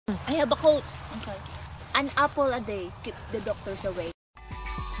I have a quote. I'm sorry. An apple a day keeps the doctors away.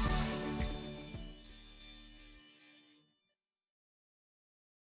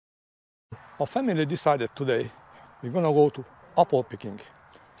 Our family decided today we're gonna go to apple picking.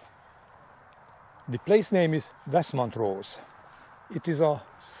 The place name is West Montrose. It is a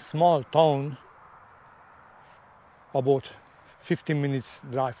small town, about 15 minutes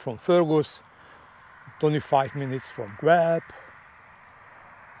drive from Fergus, 25 minutes from Guelph,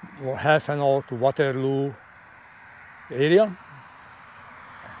 or half an hour to Waterloo area.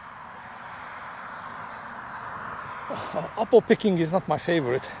 Apple picking is not my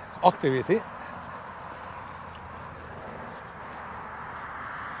favorite activity.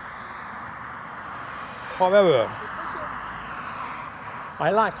 However,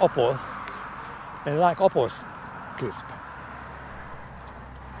 I like apple and like apples crisp.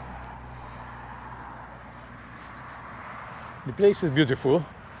 The place is beautiful.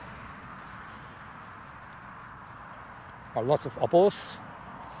 There are lots of apples,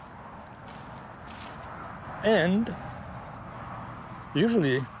 and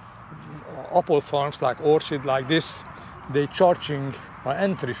usually apple farms like orchard like this, they charging an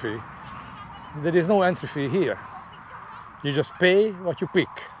entry fee. There is no entry fee here. You just pay what you pick.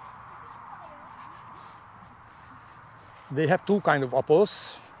 They have two kind of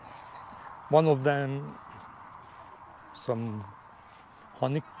apples. One of them some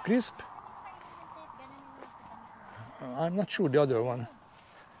honey crisp. I'm not sure the other one.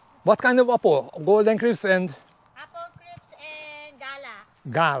 What kind of apple? Golden crisp and? Apple crisp and Gala.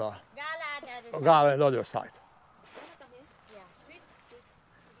 Gala. Gala on the other side. Yeah, sweet.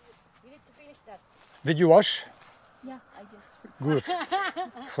 You need to finish that. Did you wash? Yeah, I just. Good.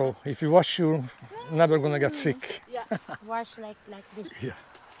 So if you wash, you're never gonna get sick. Yeah, wash like this. Yeah.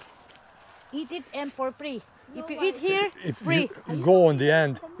 Eat it and for free. If you eat here, If free. you go on the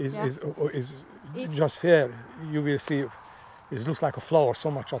end, is Yeah. just here. You will see. It looks like a flower. So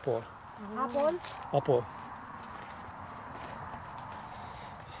much apple. Apple. Apple.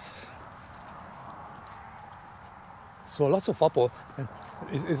 So lots of apple. And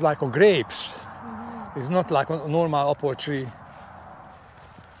it's like a grapes. It's not like a normal apple tree.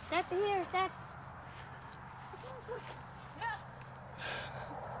 That here, that.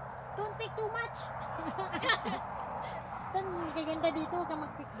 Don't take too much. Kaganda dito ka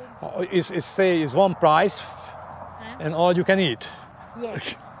mag-pick din. It's one price and all you can eat.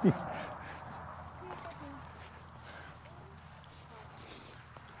 Yes.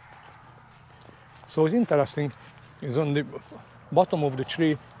 So it's interesting. Is on the bottom of the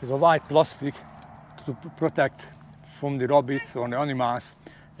tree is a white plastic to protect from the rabbits or the animals,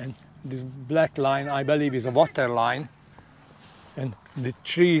 and this black line I believe is a water line, and the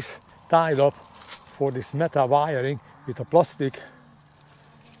trees tied up for this metal wiring with a plastic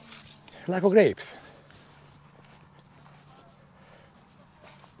like a grapes.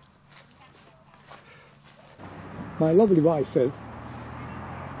 My lovely wife said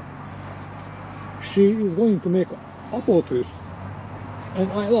she is going to make apple crisps,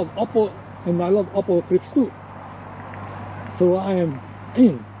 and I love apple, and I love apple crisps too. So I am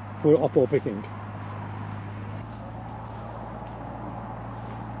in for apple picking.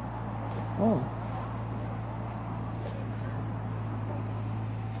 Oh.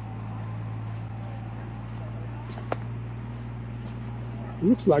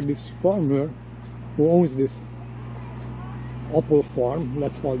 Looks like this farmer who owns this apple farm,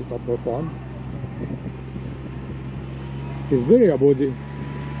 let's call it apple farm, is very about the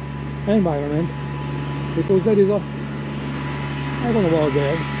environment, because there is a, I don't know about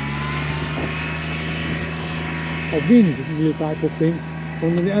there, a windmill type of things.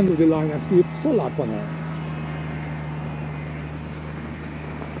 On the end of the line I see a solar panel.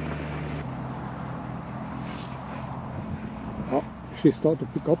 Oh, she started to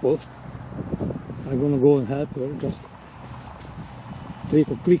pick apple. I'm gonna go and help her, just take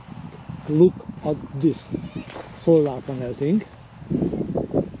a quick look at this solar panel thing.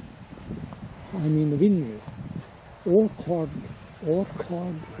 I mean windmill. Orchard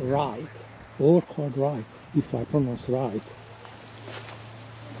right, if I pronounce right.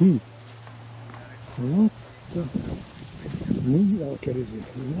 What the moonwalker is it?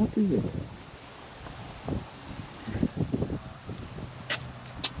 What is it?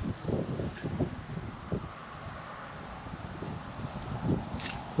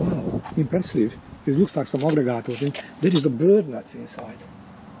 Wow, impressive. This looks like some aggregator thing. There is a bird nuts inside.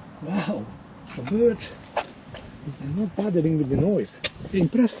 Wow, a bird. They're not bothering with the noise.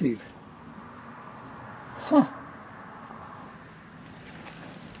 Impressive. Huh.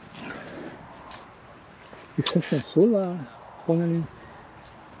 It says some solar paneling.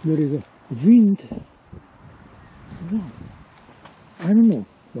 There is a wind. I don't know.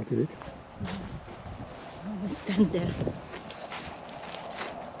 What is it? Stand there.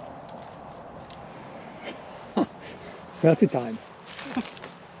 Selfie time.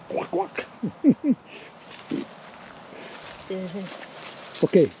 Quack, quack.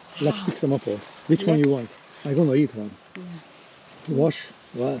 Okay, let's pick some apple. Which one you want? I want to eat one. Yeah. Wash.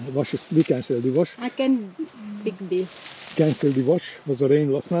 Well, wash is, we cancel the wash. I can pick this. Cancel the wash. Was the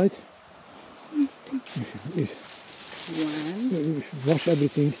rain last night. One Wash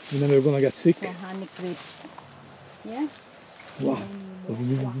everything and then we're gonna get sick. for honey crepe. Yeah. Wow,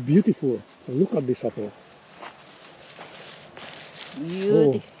 beautiful. Look at this apple.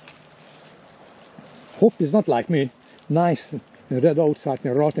 Beautiful. Hope is not like me. Nice red outside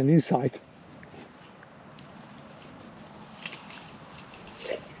and rotten inside.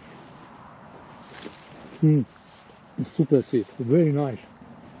 It's super sweet. Very nice.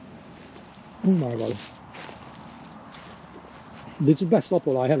 Oh my god. This is the best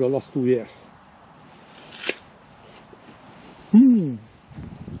apple I have the last 2 years.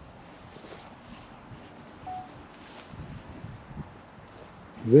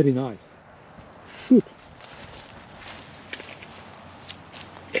 Very nice. Shoot.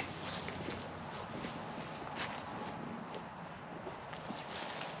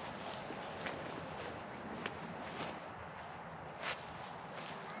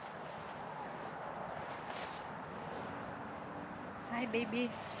 Hi, baby.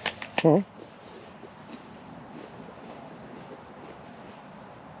 Huh?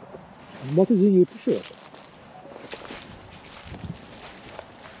 What is in your t-shirt?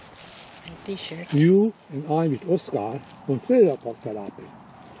 My t-shirt. You and I with Oscar on photography.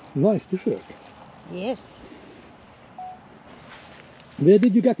 Nice t-shirt. Yes. Where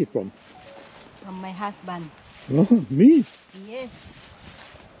did you get it from? From my husband. Oh, me? Yes.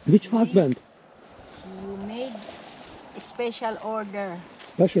 Which husband? You made a special order.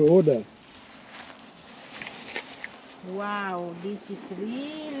 Special order. Wow, this is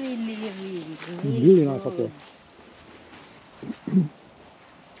Really nice good. apple.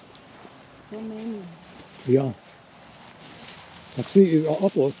 So many. Yeah. But see,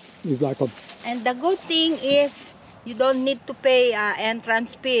 apple is like a... And the good thing is, you don't need to pay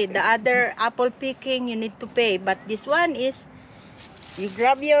entrance fee. The other apple picking, you need to pay. But this one is, you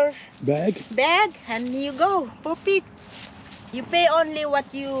grab your bag? bag and you go for pick. You pay only what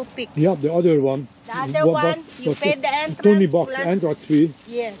you pick. Yeah, the other one. The other one, you pay the entrance. 20 bucks plus- entrance fee.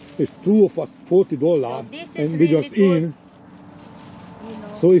 Yes. It's two of us $40. So this is and we really just good. in. You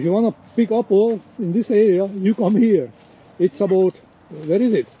know. So if you want to pick apple in this area, you come here. It's about, where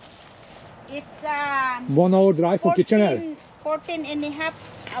is it? It's 1 hour drive from Kitchener. 14 and a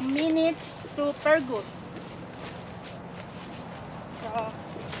half minutes to Pergus. So,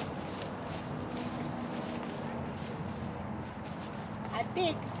 I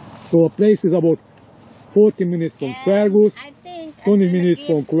pick. So a place is about 40 minutes from and Fergus, I think I'm 20 gonna minutes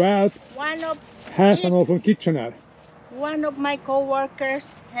give from Guelph, one of half an hour from Kitchener. one of my co-workers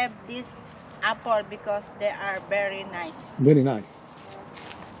have this apple because they are very nice. Very nice.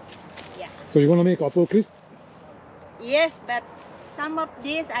 Yeah. So you're gonna make apple crisp? Yes, but some of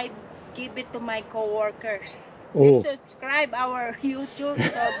these I give it to my co-workers. Oh. They subscribe our YouTube,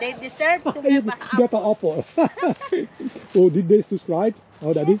 so they deserve to You have an got apple. an apple. Oh, did they subscribe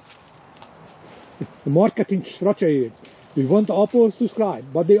already? The marketing strategy. We want the apple, subscribe.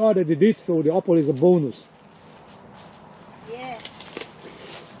 But they already did, so the apple is a bonus. Yes.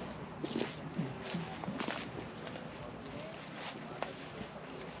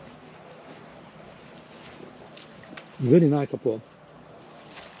 Very nice apple.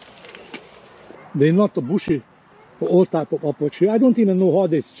 They're not a bushy, all type of apple tree. I don't even know how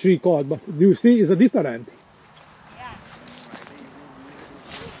this tree called, but do you see it's a different. Yeah.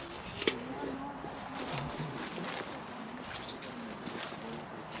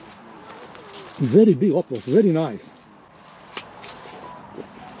 Very big apples, very nice. If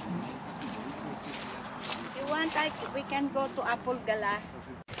you want, we can go to Apple Gala.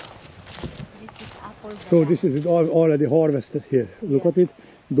 This is Apple Gala. So this is it already harvested here. Look at it.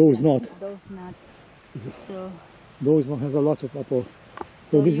 Those not. Those not. So, Those one has a lot of apple.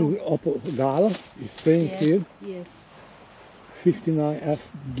 So So this you- is apple Gala. It's saying yes, here yes.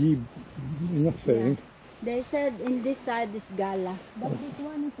 59FG. Not saying. They said in this side is Gala, but this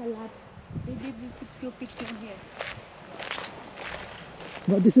one is a lot. Maybe we picture here.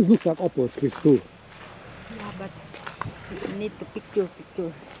 No, this is looks like apple crisp too. Yeah, but you need to picture.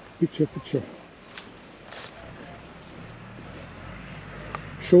 Picture.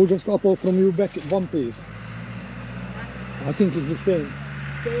 Show just apple from you back one piece. I think it's the same.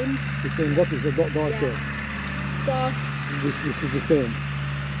 same. The same. What is the darker? So, This is the same.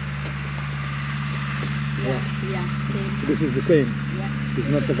 yeah, same. This is the same. Yeah. It's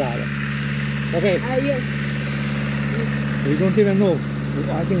not the Gala. Okay. Yeah. We don't even know.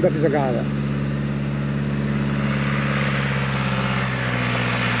 I think that is a Gala.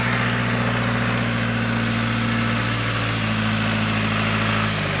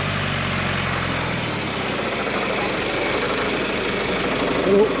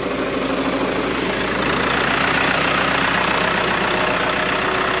 Hello.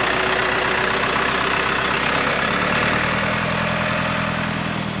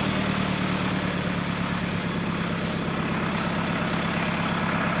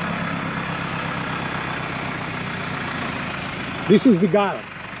 This is the Gala.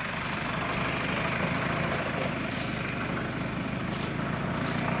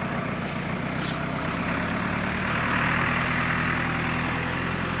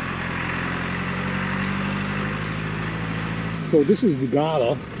 So this is the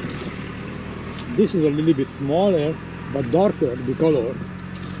Gala. This is a little bit smaller but darker, the color.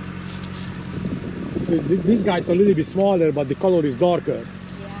 So this guy's a little bit smaller but the color is darker.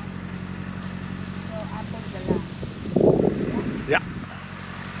 Yeah. So, apple Gala. Yeah.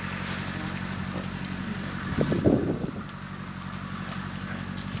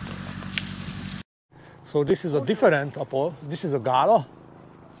 So this is a different apple. This is a Gala.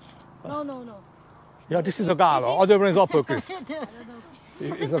 No. Yeah, this is a Gala. Other one is apple crisp.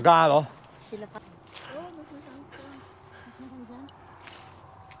 It's a Gala.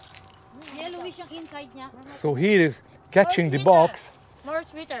 Yellowish yung inside niya. So here is catching the box. More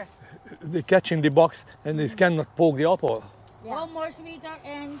sweeter. They catching the box and they cannot poke the apple. Yeah. More sweeter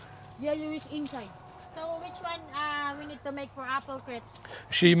and yellowish inside. So which one we need to make for apple crisps?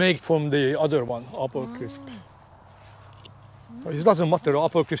 She made from the other one, apple crisp. It doesn't matter,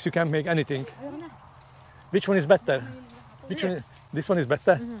 apple crisp, you can make anything. Which one is better? Which one? This one is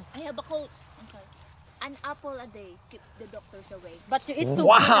better? I have a cold. Okay. An apple a day keeps the doctors away. But you eat two.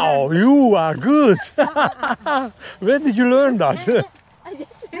 Wow, you are good! Where did you learn that? Google.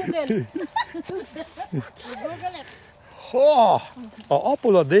 Google it. Oh, an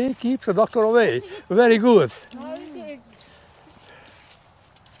apple a day keeps the doctor away. Very good.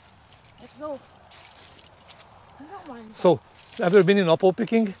 Let's go. So, ever been in apple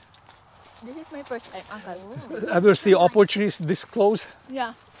picking? This is my first time, Uncle. Ever see apple trees this close?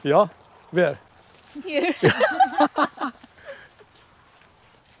 Yeah. Yeah? Where? Here.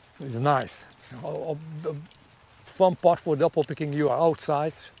 It's nice. The fun part for the apple picking, you are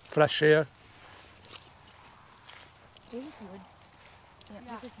outside, fresh air. This is good.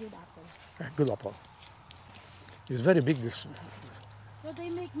 Yeah, this is good apple. Good apple. It's very big, this. So they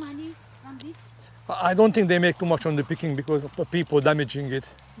make money from this? I don't think they make too much on the picking because of the people damaging it.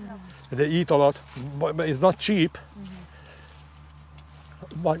 They eat a lot, but it's not cheap.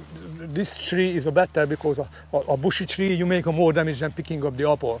 But this tree is better because a bushy tree, you make more damage than picking up the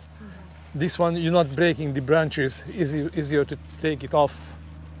apple. This one, you're not breaking the branches, easier to take it off.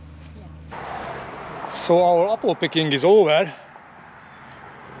 So our apple picking is over.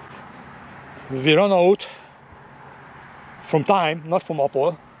 We run out from time, not from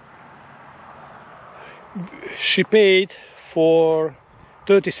apple. She paid for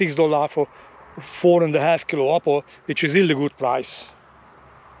 $36 for 4.5 kilo apple, which is really good price.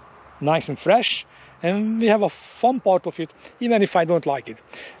 Nice and fresh, and we have a fun part of it, even if I don't like it.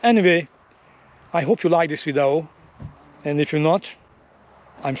 Anyway, I hope you like this video, and if you're not,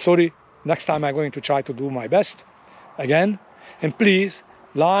 I'm sorry. Next time I'm going to try to do my best again, and please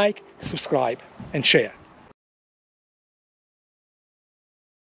like, subscribe and share.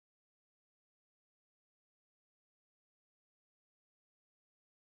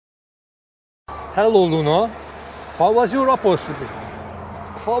 Hello Luna, how was your apple picking?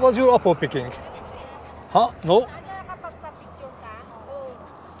 How was your apple picking? Huh? No?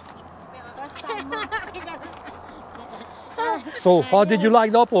 So, how did you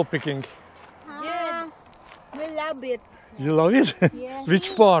like the apple picking? Yeah. We love it. You love it? Yes.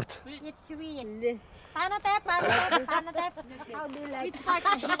 Which part? It's sweet. Paano tep? Paano tep? How do you like it?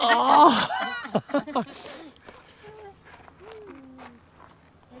 Oh.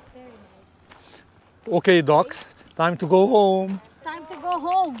 Okay, dogs, time to go home. It's time to go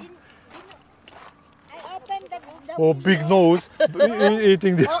home. I opened the Oh, big nose,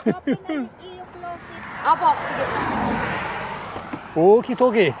 eating the... Open and you close it. Opo, sige po. Okie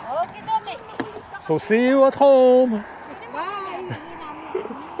dokie. Okay, Tommy. So see you at home.